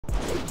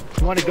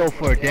You want to go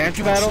for a dance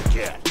battle?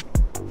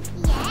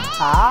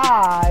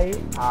 Hi,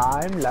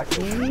 I'm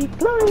Lucky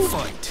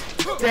Chloe.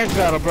 Dance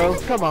battle, bro.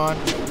 Come on.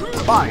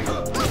 Fine.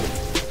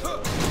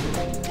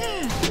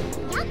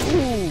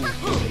 Ooh.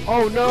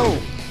 Oh no.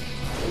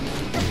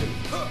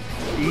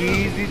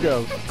 Easy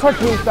though.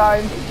 Cartoon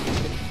time.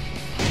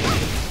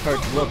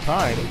 Hurts a little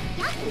time.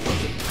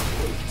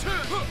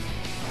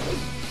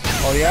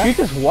 Oh yeah? You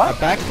just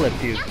what? I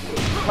backflipped you.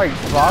 Like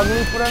frog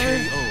loop,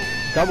 whatever?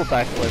 Double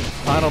backflip.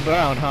 Final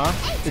round, huh?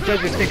 The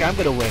judges think I'm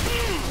gonna win.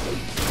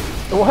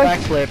 What?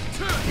 Backflip.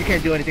 You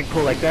can't do anything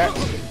cool like that.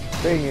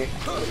 Dang it.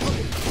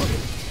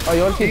 Oh,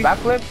 you wanna see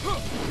backflip?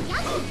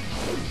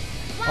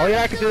 Oh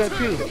yeah, I can do that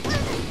too.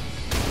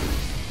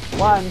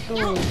 1, 2.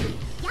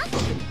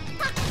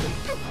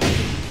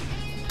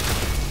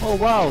 Oh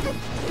wow.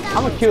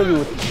 I'm gonna kill you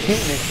with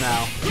cuteness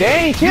now.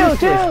 Dang, chill.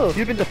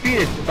 You've been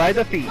defeated by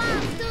defeat.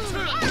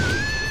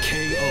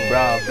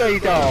 Bro. Easy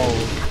dog.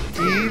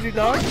 Easy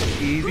dog.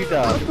 Easy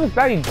dog. What was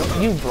that?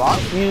 You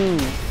blocked? You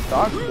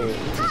dodged it.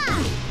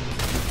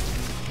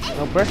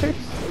 No perfect?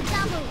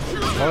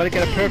 Why would I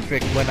get a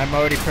perfect when I'm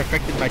already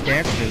perfected my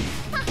dance move?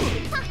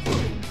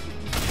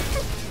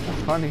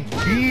 That's funny.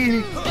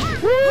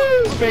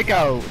 Woo! Fake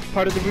out.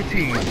 Part of the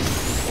routine.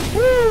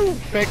 Woo!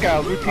 Fake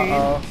out routine.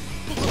 Oh!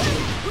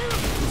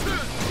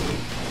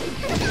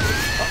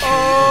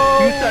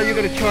 You thought you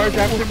were gonna charge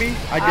after me?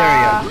 I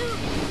dare ya.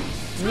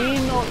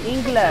 Me no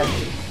English.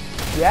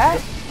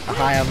 Yes?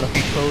 Hi, I'm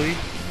Lucky Chloe.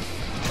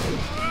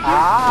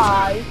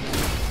 Hi.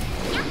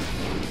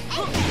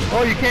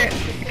 Oh, you can't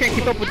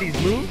keep up with these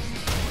moves?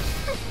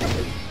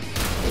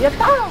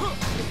 Yatta.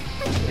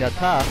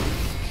 Yatta.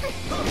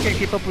 You can't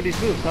keep up with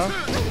these moves, huh?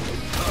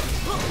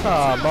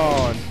 Come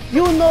on.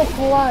 You know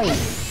kawaii.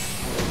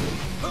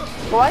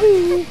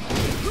 Kawaii.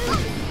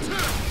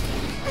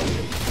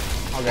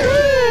 Okay.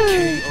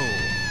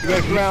 You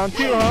ready for round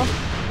 2, huh?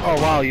 Oh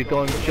wow, you're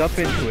going to jump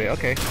into it.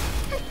 Okay.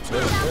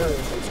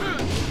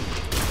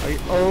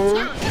 Oh,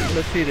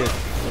 let's see this.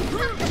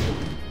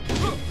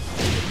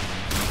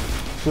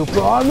 Super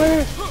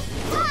armor.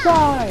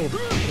 Side.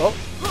 Oh,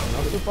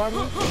 no super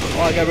armor.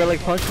 Oh, I got regular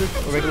punches.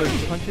 Regular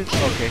punches.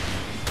 Okay.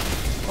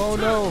 Oh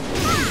no.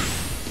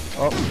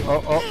 Oh,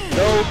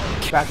 no.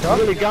 Back up.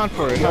 Really gone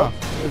for it, huh?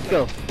 Let's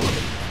go.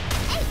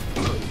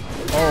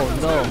 Oh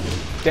no.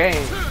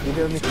 Dang, you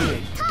didn't let me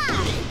finish.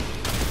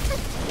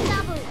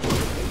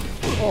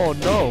 Oh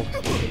no.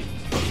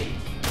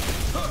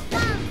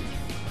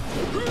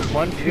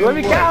 1, 2, You let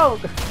me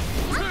count.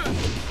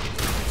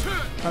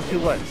 Count to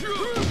what?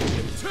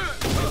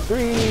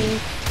 3.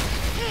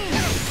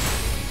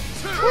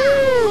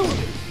 Woo!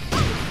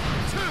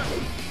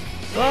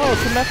 Oh,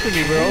 come after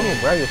me, bro.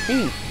 Bro, your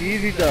feet.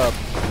 Easy dub.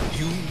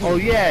 Oh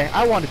yeah,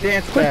 I want to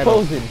dance Quit battle.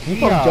 posing. You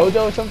from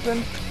JoJo or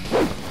something?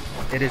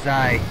 It is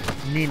I,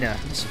 Nina,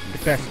 the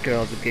best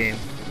girl of the game.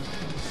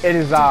 It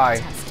is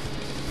I.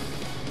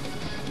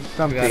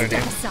 Something. Forgot her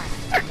name.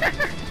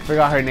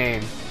 Forgot her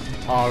name.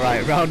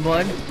 Alright, round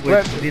 1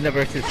 with Nina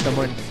versus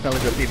someone Smelly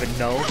doesn't even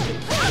know.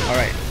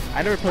 Alright,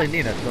 I never played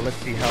Nina, so let's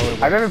see how it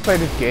works. I never played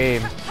this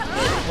game.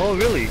 Oh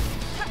really?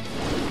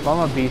 So I'm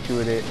gonna beat you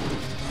with it.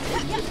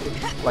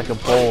 Like a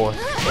bull.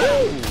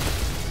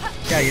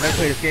 Yeah, you never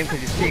played this game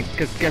because you stink.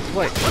 Because guess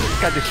what? It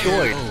got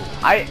destroyed.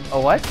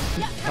 What?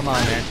 Come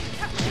on, man.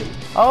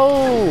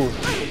 Oh!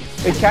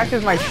 It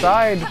catches my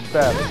side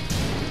step.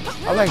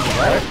 I'm like,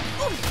 what?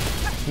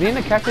 Me and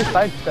the catches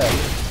side step.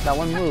 That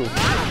one move.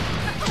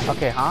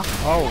 Okay, huh?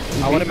 Oh,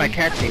 what am I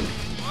catching?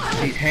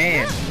 These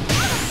hands.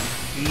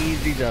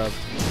 Easy dub.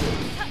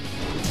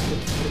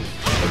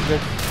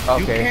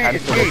 Okay, I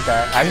just missed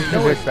that. I just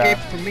missed that.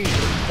 From me.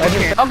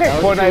 Okay,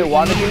 Fortnite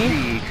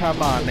wannabe.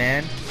 Come on,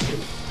 man.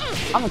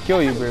 I'm gonna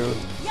kill you, bro.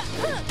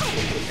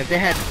 If they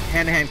had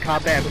hand-to-hand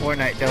combat in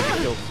Fortnite, that would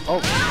be dope.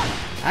 Oh,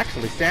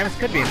 actually, Samus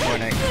could be in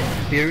Fortnite.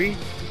 Theory?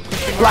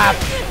 Slap!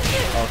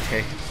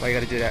 Okay, why you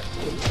gotta do that?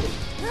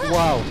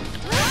 Wow.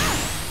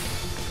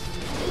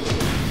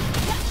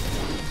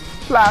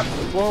 Slap!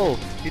 Whoa,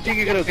 you think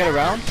you're gonna get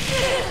around?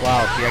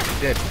 Wow, he actually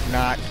did.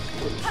 Not.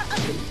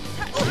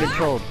 You've been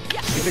trolled.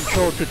 You've been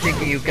trolled to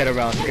thinking you get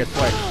around. Guess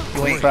what?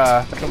 You ain't.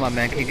 Come on,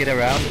 man. Can you get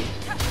around?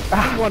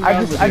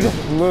 I just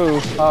flew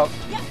up.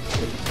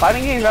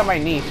 Fighting games aren't my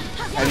niche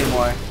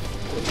anymore.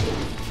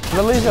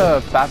 Lily's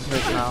a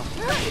pacifist now.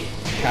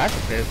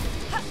 Pacifist?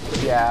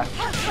 Yeah.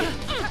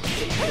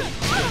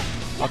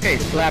 Okay,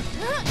 slap.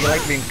 You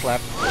like being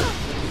slapped?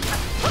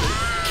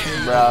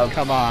 Bro.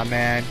 Come on,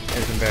 man.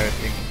 It's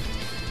embarrassing.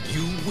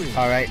 You win.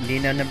 Alright,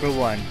 Nina number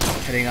 1.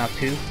 Heading off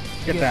to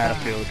the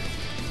battlefield.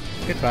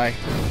 Goodbye.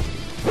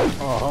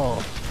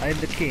 Oh, I am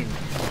the king.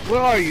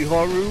 Where are you,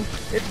 Haru?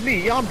 It's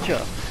me,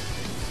 Yamcha.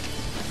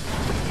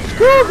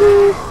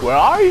 Scooby! Where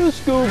are you,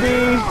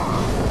 Scooby?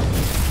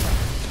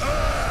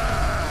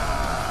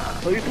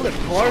 Oh, you flip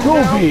cars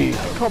Scooby!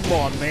 now? Come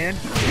on, man.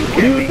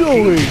 What are you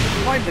doing? King.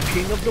 I'm the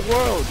king of the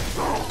world.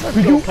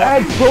 Did you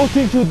add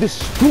protein to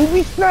this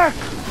Scooby snack?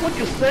 What'd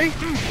you say?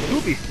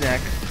 Scooby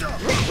snack.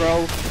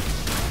 Bro.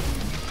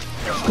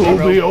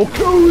 Scooby, I'll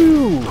kill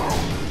you!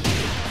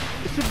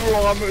 As super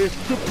armor is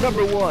soup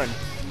number 1.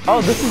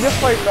 Oh, this is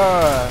just like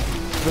the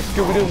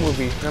Scooby-Doo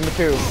movie, number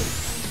 2.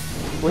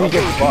 Where he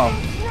gets buff.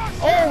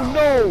 Oh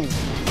no!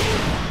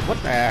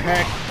 What the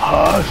heck?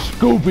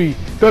 Scooby!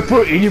 They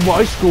put in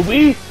my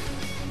Scooby?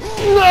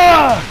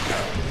 Nah!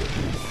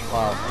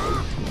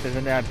 Wow.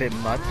 Isn't that a bit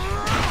much?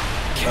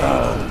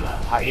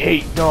 I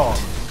hate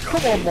dogs.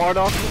 Come on,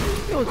 Marduk.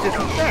 It was just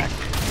a fact.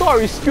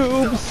 Sorry,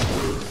 Scoobs.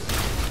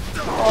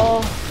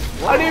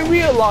 I didn't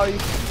realize.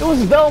 It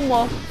was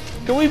Velma.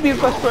 Can we be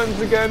best friends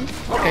again?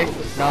 Okay.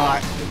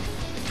 Not.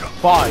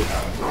 Fine.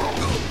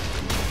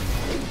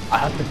 I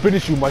have to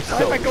finish you Why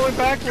myself. am I going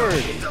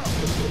backwards?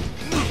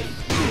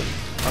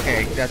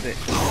 Okay, that's it.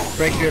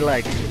 Break your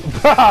leg.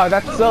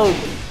 That's so...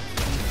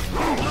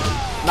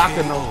 Not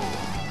gonna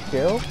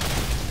kill?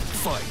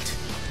 Fight.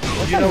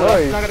 You know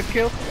what I'm not gonna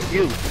kill?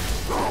 You.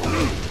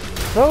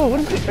 Bro, what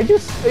is it?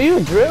 Are you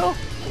a drill?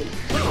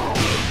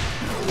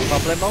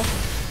 Problemo?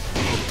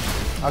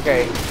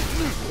 Okay.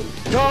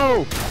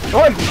 No!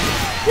 What?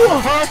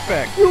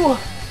 Perfect! You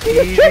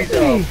Easy tricked me!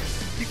 though.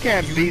 You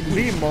can't beat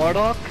me,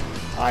 Marduk.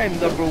 I am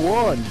number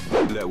 1.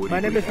 My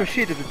name is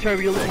Rashid of the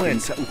Turbulent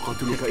Wind. Just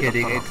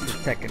kidding, it's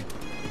Tekken.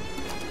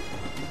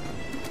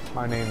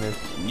 My name is...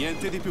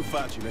 Niente di più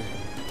facile.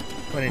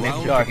 How many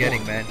names you're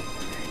forgetting, man?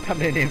 How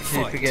many names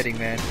you're forgetting,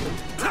 man?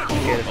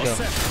 Okay, let's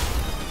go.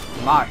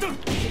 Not.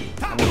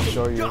 I'm gonna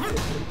show you.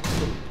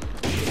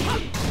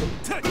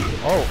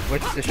 Oh,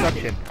 where's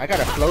destruction? I got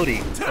a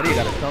floaty. What do you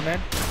got, a snowman?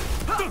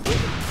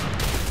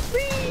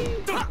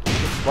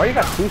 Why you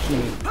got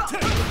sushi?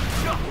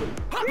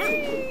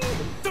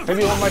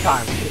 Maybe one more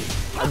time.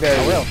 I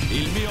will.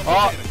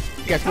 Oh,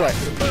 guess what?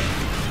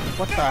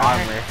 What the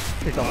Armor. heck?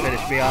 Please don't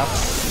finish me off.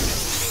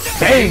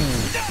 Bang!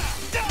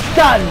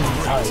 Done!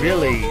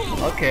 Really?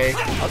 Okay.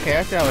 Okay,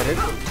 I see how it is.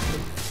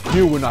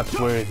 You were not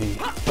worthy.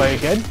 Play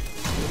again?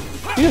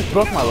 You just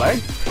broke my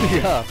leg?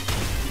 Yeah.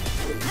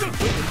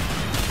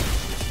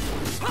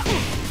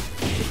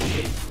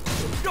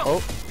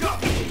 Oh.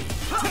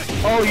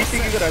 Oh, you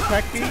think you're gonna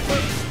attack me?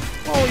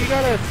 Oh, you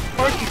got a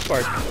sparky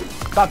spark.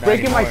 Stop Not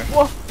breaking my...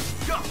 anymore. Whoa.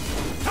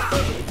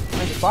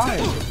 My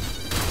spine.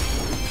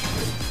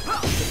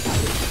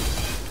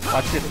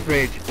 Watch this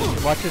rage.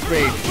 Watch this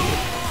rage.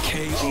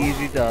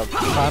 Easy dub.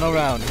 Final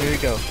round. Here we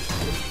go.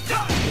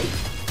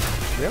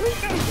 Really?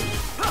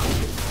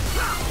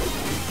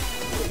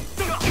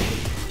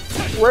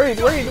 Wait.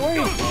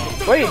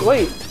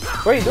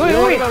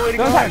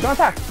 Don't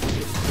attack.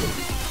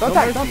 Don't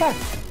attack.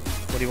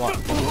 What do you want?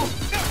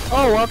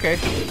 Oh, okay.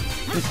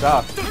 You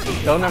suck.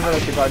 Don't ever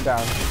let your guard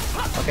down.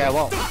 Okay, I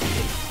won't.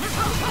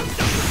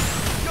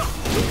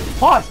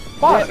 Pause.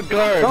 Guard.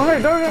 Don't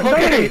hurt.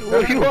 Okay,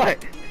 what do you want?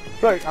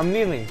 Look, I'm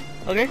kneeling.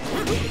 Okay.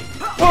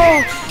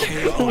 Oh!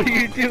 What are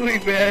you doing,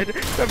 man?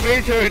 The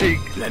rage hurting.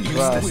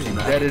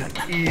 That is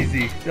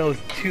easy. That was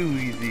too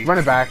easy. Run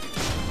it back.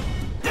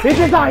 This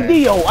is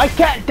ideal. I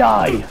can't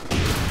die.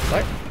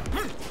 What?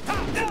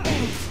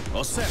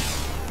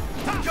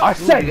 I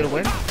said. You gonna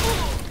win?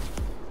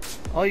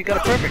 Oh, you got a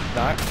perfect.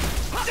 Not.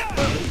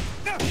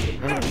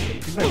 You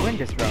might win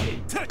this round.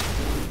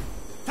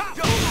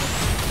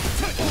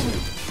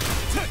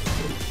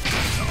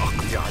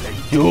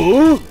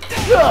 You?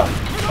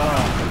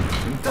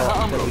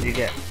 What would you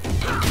get?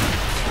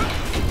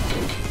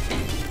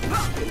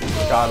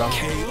 Got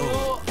him.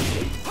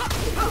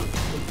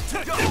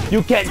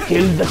 You can't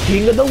kill the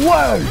king of the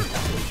world.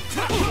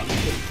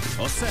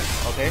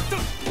 Okay.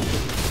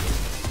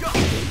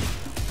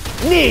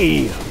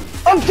 Knee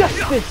of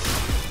justice.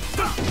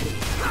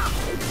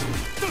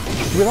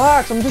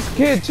 Relax, I'm just a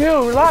kid.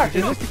 Chill, relax.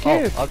 I'm just a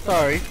kid. Oh, I'm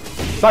sorry.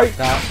 Psych.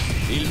 Nah.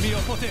 You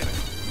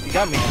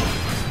got me.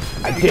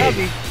 I You did. got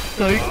me.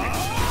 Psych.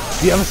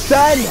 Do you have a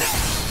stand?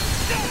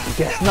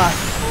 Guess not.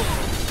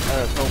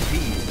 No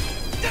peas.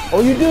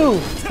 Oh, you do.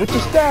 What's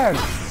your stand?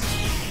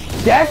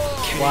 Death?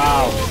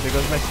 Wow. There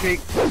goes my streak.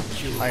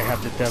 I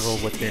have the devil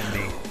within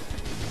me.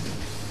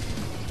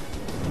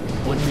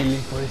 1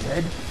 million for his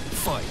head.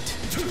 Fight.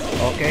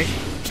 Okay.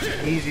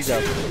 Easy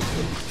dub.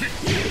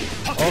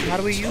 Oh, how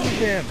do we use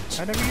him?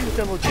 I never used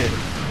double jit.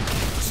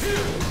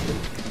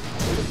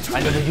 I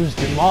never used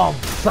your mom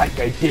like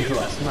I did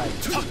last night.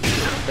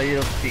 So you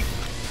don't speak.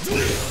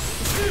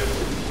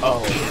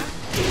 Oh.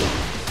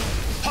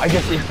 I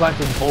just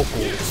implanted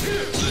vocals.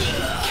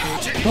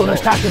 Don't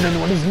attack him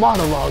when he's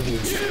monologuing.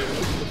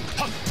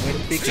 When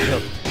speaking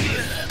of.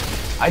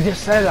 I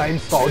just said I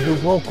installed your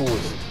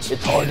vocals.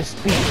 It's hard to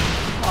speak.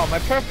 Oh, my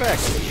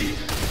perfect.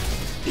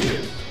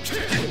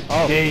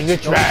 Oh, Dang, you're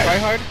try trash.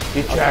 hard?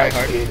 You're I'll trash, try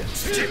hard. kid.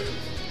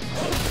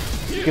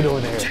 Get over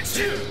there.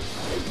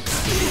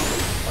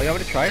 Oh, you want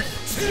me to try?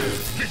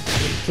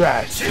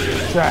 Trash.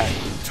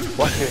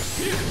 Watch this.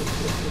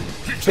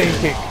 Spin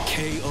kick.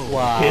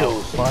 Wow.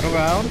 Kills. Final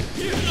round.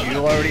 You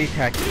already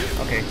attacked me.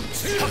 Okay.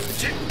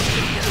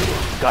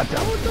 Got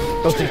them.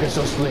 Don't think it's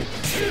so slick.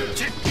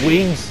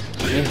 Wings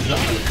means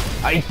nothing.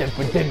 I eat them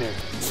for dinner.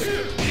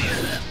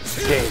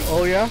 Okay.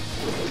 Oh, yeah?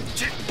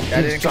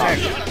 That didn't Stop.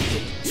 connect.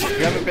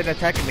 You haven't been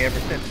attacking me ever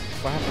since.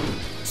 What happened?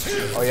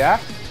 Oh yeah?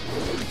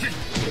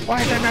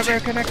 Why is that never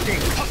connecting?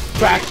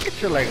 Crack.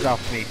 Get your legs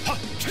off me.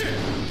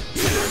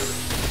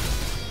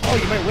 Oh,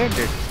 you might win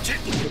this.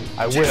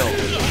 I will.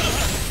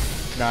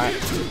 Not.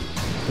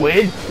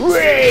 With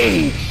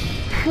rage!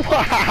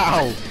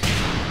 Wow!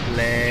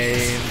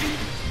 Lame.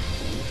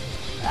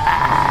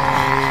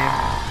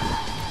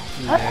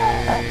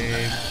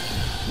 Lame.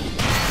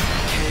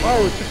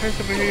 Oh, it's the first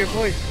time I hear your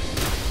voice.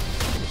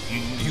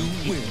 You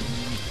win.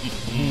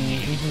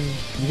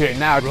 You hear it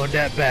now. Run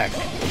that back.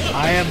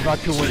 I am about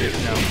to win this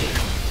now.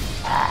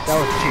 That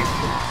was cheap.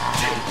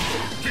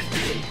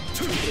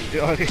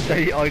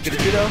 All you gonna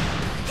do now?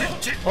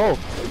 Oh.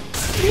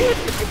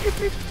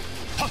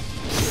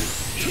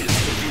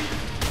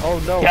 Oh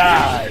no.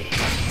 Die!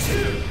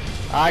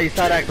 Ah, you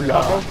saw that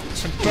combo?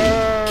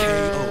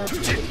 Confirm.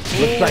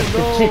 Looks like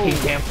the chicken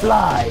can't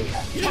fly.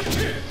 You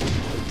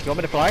want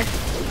me to fly?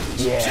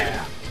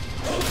 Yeah.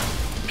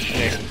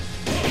 Okay.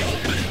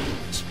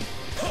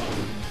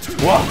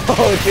 Whoa,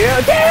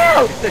 chill!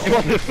 You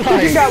want me to fly?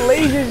 Chicken got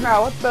lasers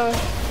now, what the?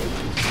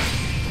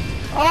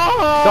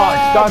 Oh!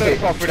 Dodge it.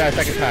 Fall for that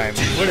second time.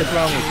 What is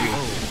wrong with you?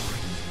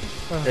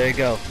 There you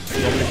go.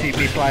 You want me to see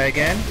me fly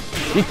again?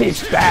 You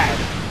taste bad.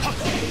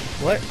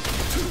 What?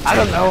 I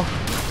don't know.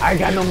 I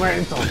got no more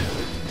info.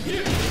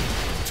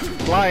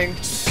 Flying.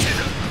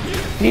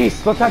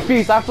 Peace, look at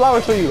peace. I have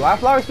flowers for you. I have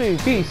flowers for you.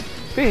 Peace.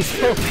 Peace.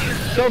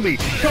 Show me.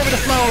 Show me the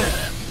flowers.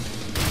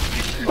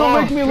 Don't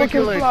make me look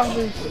at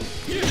flowers.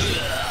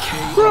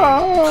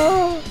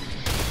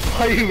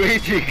 Why are you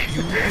raging?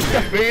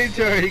 Stop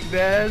raging,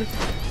 man.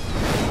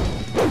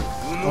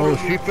 Oh,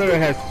 Street Fighter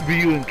has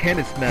Ryu and Ken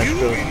in Smash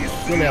Bros.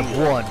 You only have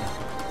one.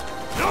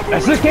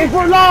 SNK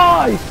for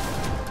life!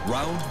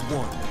 Round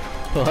 1.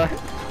 What?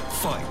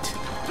 Fight.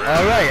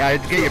 Alright, I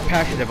get your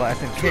passion about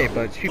SNK,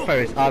 but Street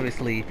Fighter is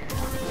obviously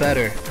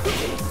better.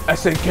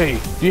 SNK,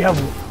 do you have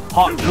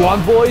hot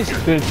blonde boys?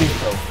 Didn't think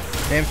so.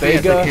 Name 3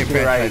 Vega, SNK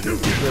you're right.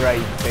 franchises. You're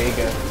right,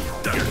 Vega.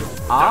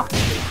 Huh?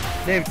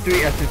 Name 3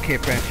 SNK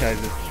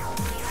franchises.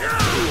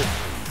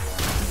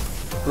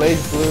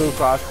 Blaze Blue,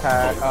 Cross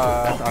Tag,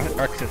 That's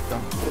our Arc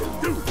System.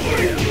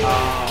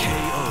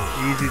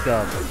 Easy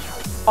dub.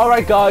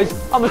 Alright guys,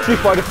 I'm a Street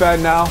Fighter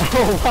fan now.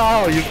 Oh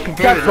wow, you've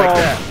converted like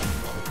that.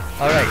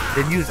 Alright,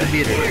 then use the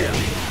meter.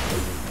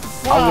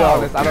 I'll be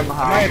honest, I don't know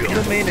how. Am I a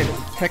middle main in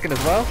Tekken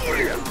as well?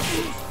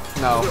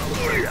 No.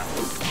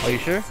 Are you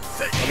sure?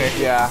 Okay.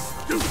 Yeah.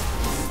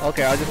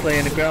 Okay, I'll just lay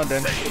in the ground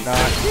then.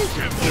 Nah.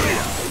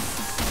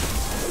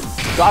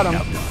 Got him.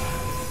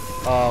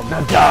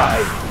 Now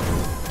die.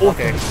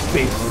 Okay.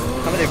 Space.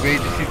 How many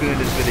rages you doing in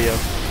this video?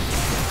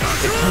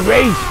 It's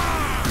rage.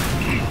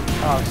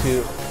 Oh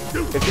shoot.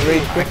 It's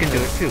rage. I can do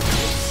it too.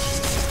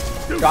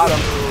 Got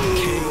him.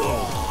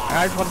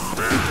 I just want to...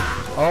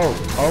 Oh,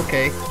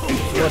 okay.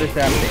 What is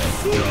happening?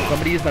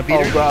 Somebody use my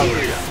beater? Oh, bro.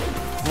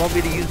 You want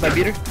me to use my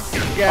beater?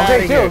 Get out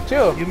Okay, of here.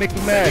 chill. You make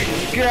me mad.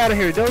 Get out of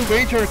here. No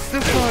rage arcs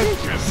this time.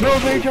 No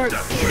rage arcs.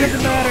 It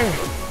doesn't matter.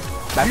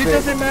 That's it it.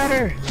 doesn't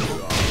matter.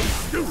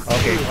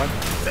 Okay, one.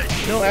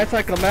 No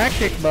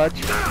anticlimactic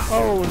much.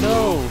 Oh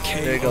no.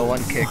 There you go,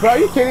 one kick. Bro, are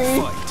you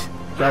kidding me?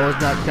 That was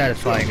not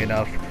satisfying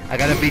enough. I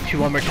gotta beat you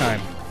one more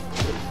time.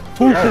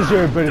 Who says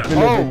you're a better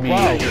villain than me?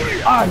 Wow.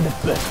 I'm the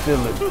best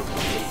villain.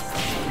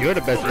 You're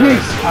the best villain.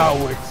 Peace,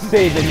 Howard.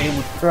 Say the name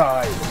with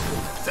pride.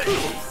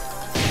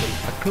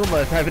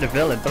 Akuma is having a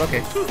villain, but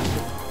okay.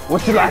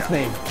 What's your last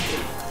name?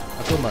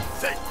 Akuma.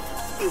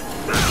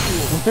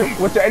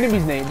 What's your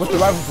enemy's name? What's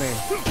your rival's name?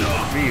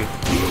 Ryu.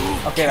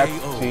 Okay, that's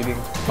cheating.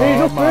 Hey,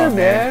 no Come fair, on,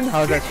 man.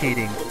 How's that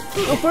cheating?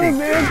 No fair,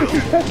 man. This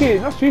is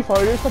Tekken, not Street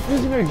Fighter. Stop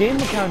using your game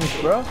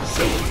mechanics, bro.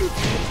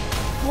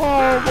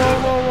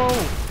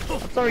 Whoa.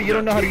 I'm sorry, you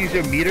don't know how to use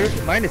your meter?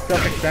 Mine is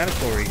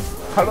self-explanatory.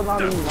 I don't know how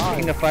to use mine.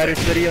 King of Fighters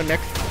video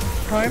next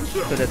time,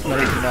 so that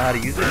Smelly can know how to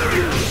use it.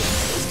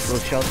 We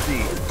shall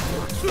see.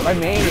 My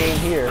main ain't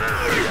here.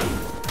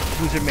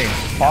 Who's your main?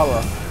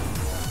 Paula.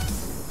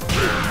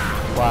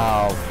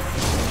 Wow.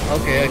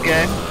 Okay,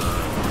 again.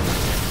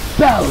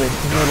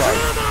 Balance in your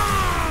life.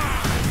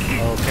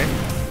 Okay.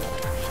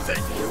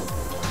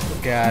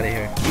 Get out of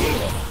here.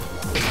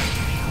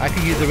 I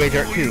can use the Rage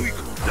Art too.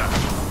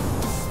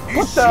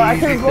 What the? I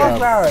can't block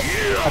that.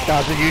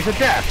 1,000 years of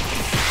death.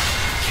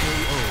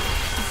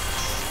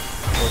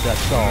 Or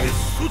that's all.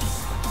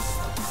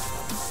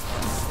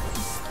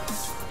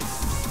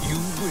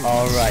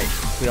 Alright,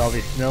 we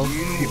always know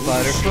Street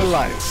Fighter for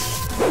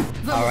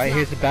life. Alright,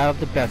 here's the battle of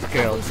the best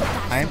girls.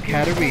 I am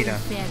Katarina.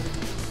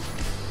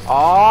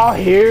 Oh,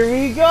 here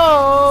we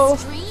go.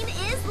 Stream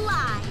is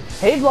live.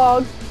 Hey,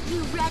 vlog.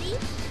 You ready?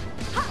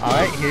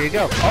 Alright, here you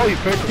go. Oh, you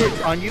first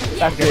hit on you?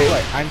 That's Guess it.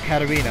 what? I'm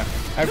Katarina.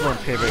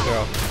 Everyone's favorite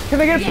girl.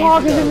 Can I get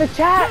poggers in the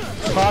chat?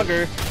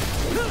 Fogger.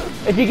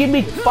 If you give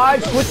me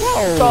 5 Twitch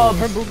Her subs,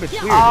 movement's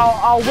weird.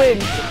 I'll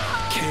win.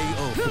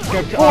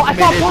 Subscribe to Oh, I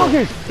got AwesomeADizzle,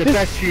 poggers. the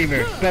best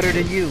streamer. Better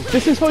than you.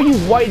 This is for you,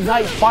 White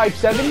Knight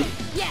 57.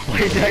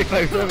 Wait,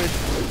 957.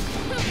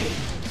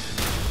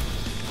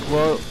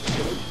 Well,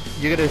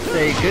 you're gonna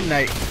say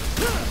goodnight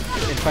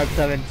in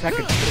 5-7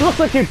 seconds. Looks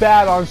like you're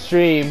bad on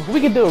stream. We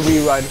can do a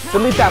rerun.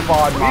 Delete that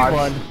VOD mod.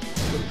 Rerun.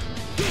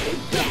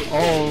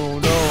 Oh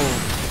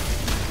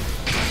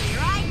no. Here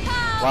I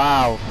come.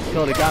 Wow,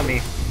 totally got me.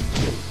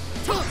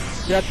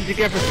 That's what you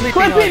get for sleeping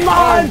Clip on it, it.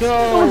 Mons!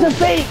 Oh It was no. a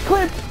bait!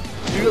 Clip!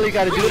 You really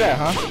gotta do that,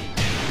 huh?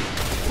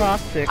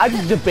 Toxic. I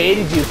just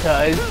debated you,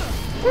 cuz.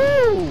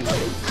 Woo!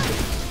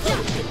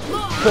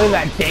 Play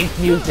that dank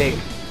music.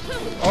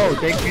 Oh,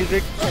 dank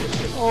music.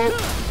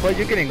 Oh, but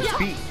you're getting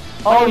beat.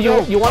 Oh,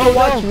 no. you wanna Oh,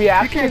 watch no. You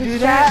reactions, can't do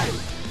chat?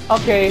 that.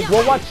 Okay,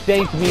 we'll watch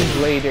dank memes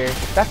later.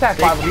 That's at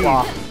Dank 5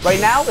 o'clock. Right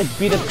now, it's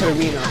beat up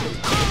Katarina.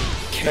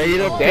 Now you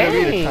don't get a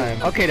read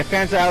time. Okay, the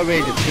fans are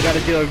outrageous. We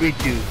gotta do a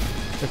redo.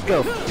 Let's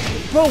go.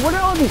 Bro, what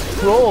are all these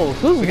trolls?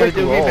 Who's We gotta Rick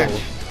do a Roll? rematch.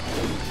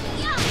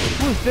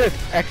 Who's this?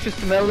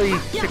 ExtraSmelly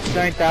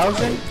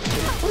 69,000?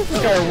 What does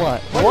this guy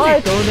want? Why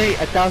What? don't you donate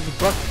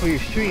 $1,000 for your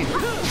stream?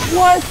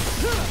 What?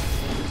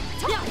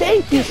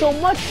 Thank you so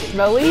much,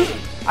 Smelly.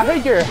 I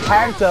heard you're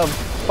handsome,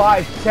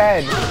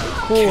 5'10",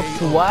 cool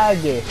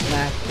swagger,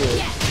 master.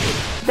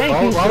 Thank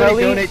you, Why would I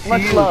Smelly. donate to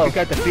Much you if love. you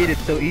got defeated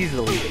so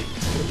easily?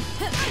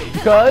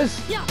 Because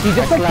he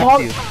just said slapped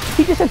Pog. you.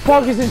 He just said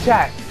Pog is in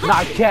chat.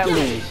 Not can't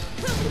lose.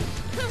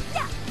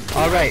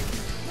 Alright,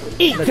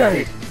 Eat let's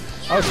dirt. see.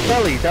 Oh,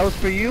 Smelly, that was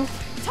for you?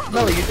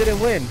 Smelly, you didn't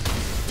win.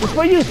 It's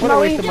for you, What a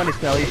Smelly. waste of money,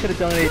 Smelly. You should have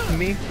donated to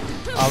me,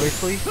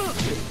 obviously.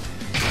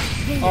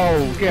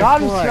 Oh, guess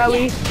Got him, what?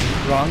 Smelly.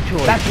 Wrong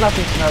choice. That's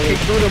nothing, Smelly.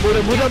 Buddha,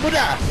 Buddha, Buddha,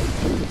 Buddha!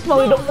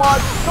 Smelly, don't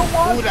watch. Don't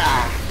watch.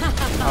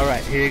 Buddha!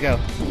 Alright, here you go.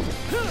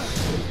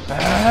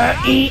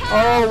 Eat.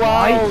 Oh,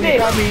 wow, My you fist.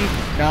 got me.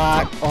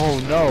 Not. Oh,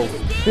 no.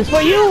 This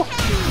for you,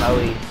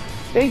 Smelly.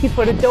 Thank you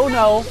for the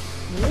dono.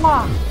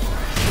 Mwah.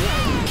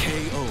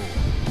 KO.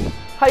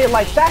 How you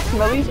like that,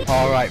 Smelly?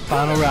 Alright,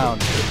 final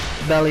round.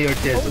 Smelly or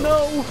Dizzle.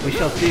 No. We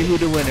shall see who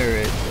the winner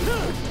is.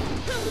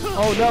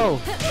 Oh, no.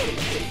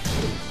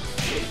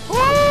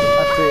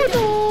 That's it.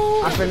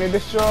 I'm finna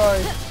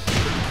destroy.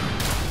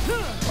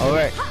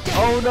 Alright.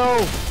 Oh,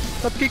 no.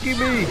 Stop kicking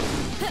me.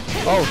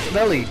 Oh,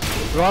 Smelly.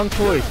 Wrong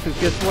choice, because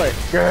guess what?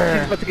 Grr.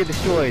 She's about to get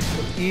destroyed.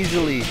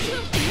 Easily.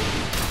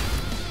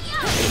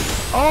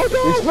 Oh,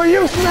 no. It's for you,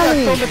 That's so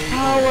Smelly. much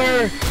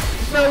power.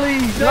 Smelly,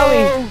 no.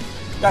 Smelly.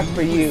 That's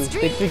for you.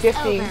 Thanks for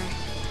gifting.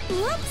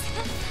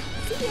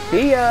 Whoops.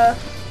 See ya.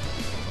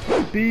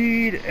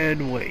 Speed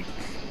and weight.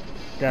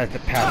 That's the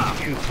path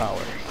to true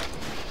power.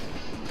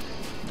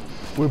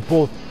 We're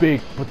both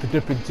big, but the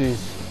difference is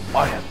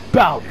I have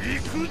bout.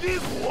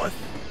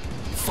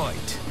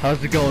 Fight.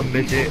 How's it going,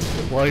 midget?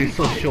 Why are you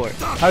so short?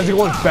 How's it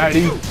going,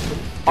 fatty?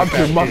 I'm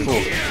your Fat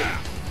muscle.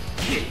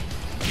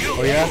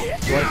 Oh yeah?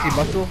 You wanna see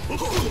muscle?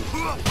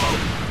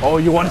 Oh,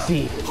 you want to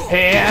see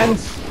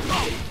hands?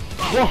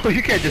 Whoa,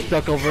 you can't just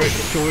duck over it,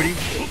 shorty.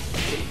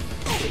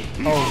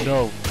 Oh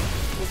no.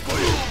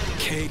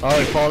 Oh,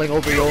 you're falling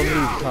over your own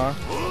moves, huh?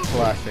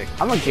 Classic.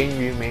 I'm a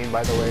Gangryu main,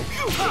 by the way.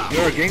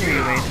 You're a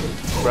Gangryu, man.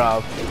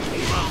 Bruv.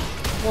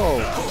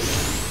 Whoa.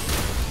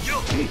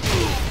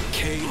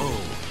 KO.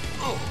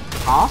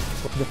 Huh?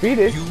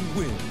 Defeated? You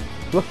win.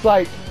 Looks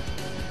like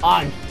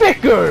I'm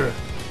thicker!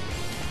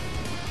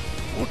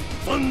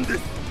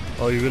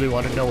 Oh, you really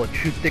want to know what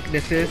true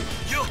thickness is?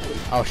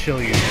 I'll show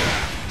you.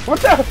 What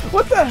the?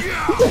 What the?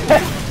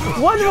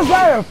 What was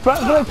that? A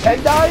front flip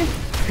head dive?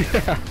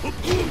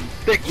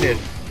 Thickness.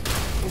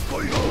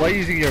 Why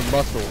using your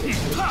muscle?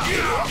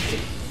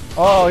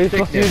 Oh, you're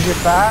supposed to use your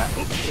fat?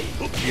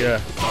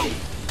 Yeah.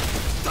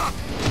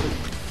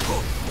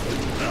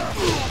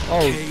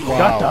 Oh, wow.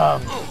 Got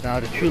them. Now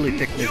the truly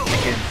thickness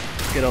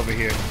begins. Get over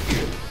here.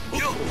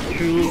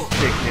 True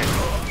thickness.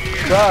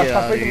 Bruh, Get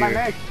stop outta breaking my here.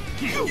 neck.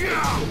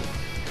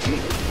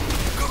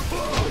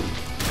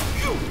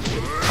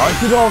 I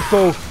should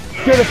also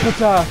get a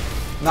pata.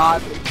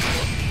 Not.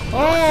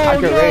 Oh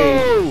can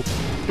no!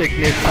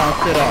 Thickness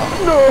counts it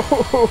off. No!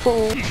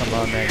 Come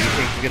on, man. You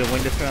think you're gonna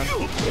win this round?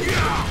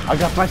 I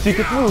got my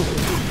secret move.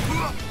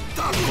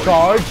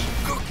 Charge.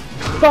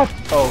 Stop.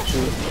 Oh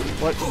shoot.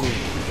 What move?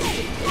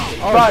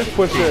 Front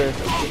pusher.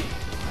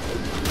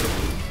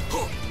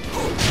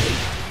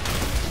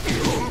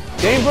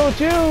 Game Bro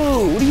 2!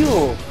 What are you?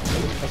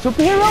 A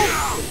superhero?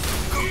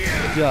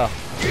 Yeah.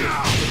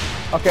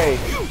 Okay.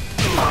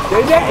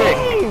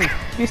 Dang!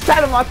 You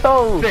sat on my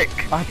toes! Thick.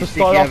 I have to You think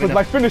start you off have with enough-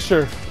 my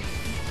finisher.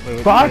 Wait,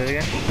 what's Front it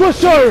again?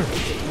 pusher!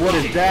 What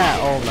is that?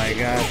 Oh my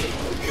god.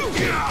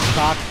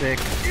 Toxic.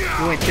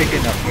 You ain't thick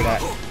enough for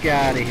that. Get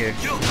out of here.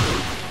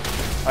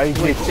 I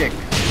You ain't thick.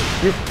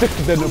 You're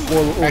thicker than a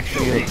bowl of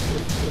Actually. oatmeal.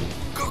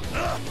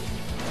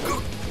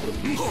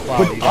 Wow,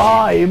 But you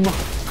got me. I'm...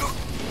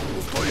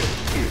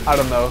 I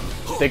don't know.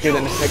 Thicker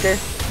than a Snicker?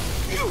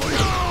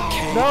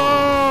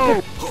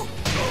 No!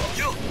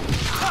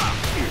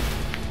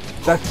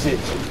 That's it.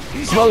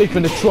 Smelly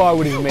finna try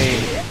with his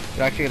main.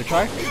 You're actually gonna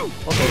try?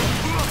 Okay.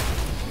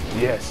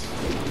 Yes.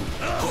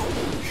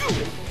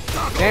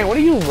 Dang, what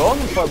are you rolling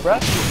for,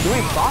 bruh? You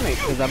ain't Sonic.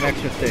 Because I'm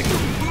extra thick.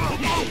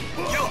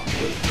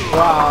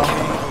 Wow.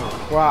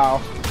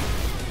 Wow.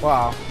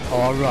 Wow.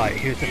 Alright,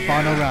 here's the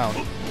final round.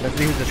 Let's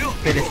see who's the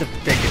fittest of the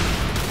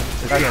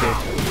thickest. Let's get it.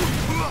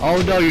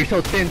 Oh no, you're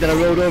so thin that I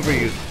rolled over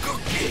you.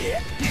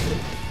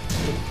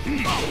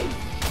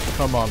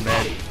 Come on,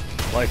 man.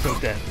 Why so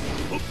dead?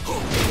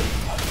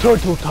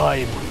 Turtle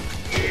time.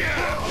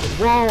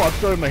 Whoa, I'm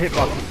sorry my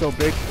hitbox is so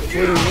big. What do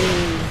you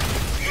mean?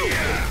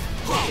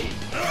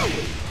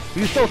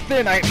 You're so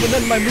thin, but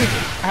then my move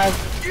has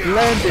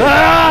landed.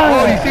 Ah!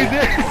 Oh, you see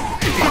this?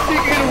 You think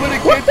you're gonna win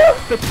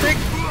against the thick?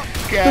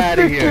 Get out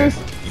of here.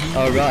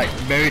 Alright,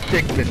 Merry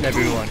Thickness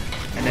everyone,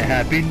 and a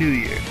Happy New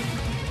Year.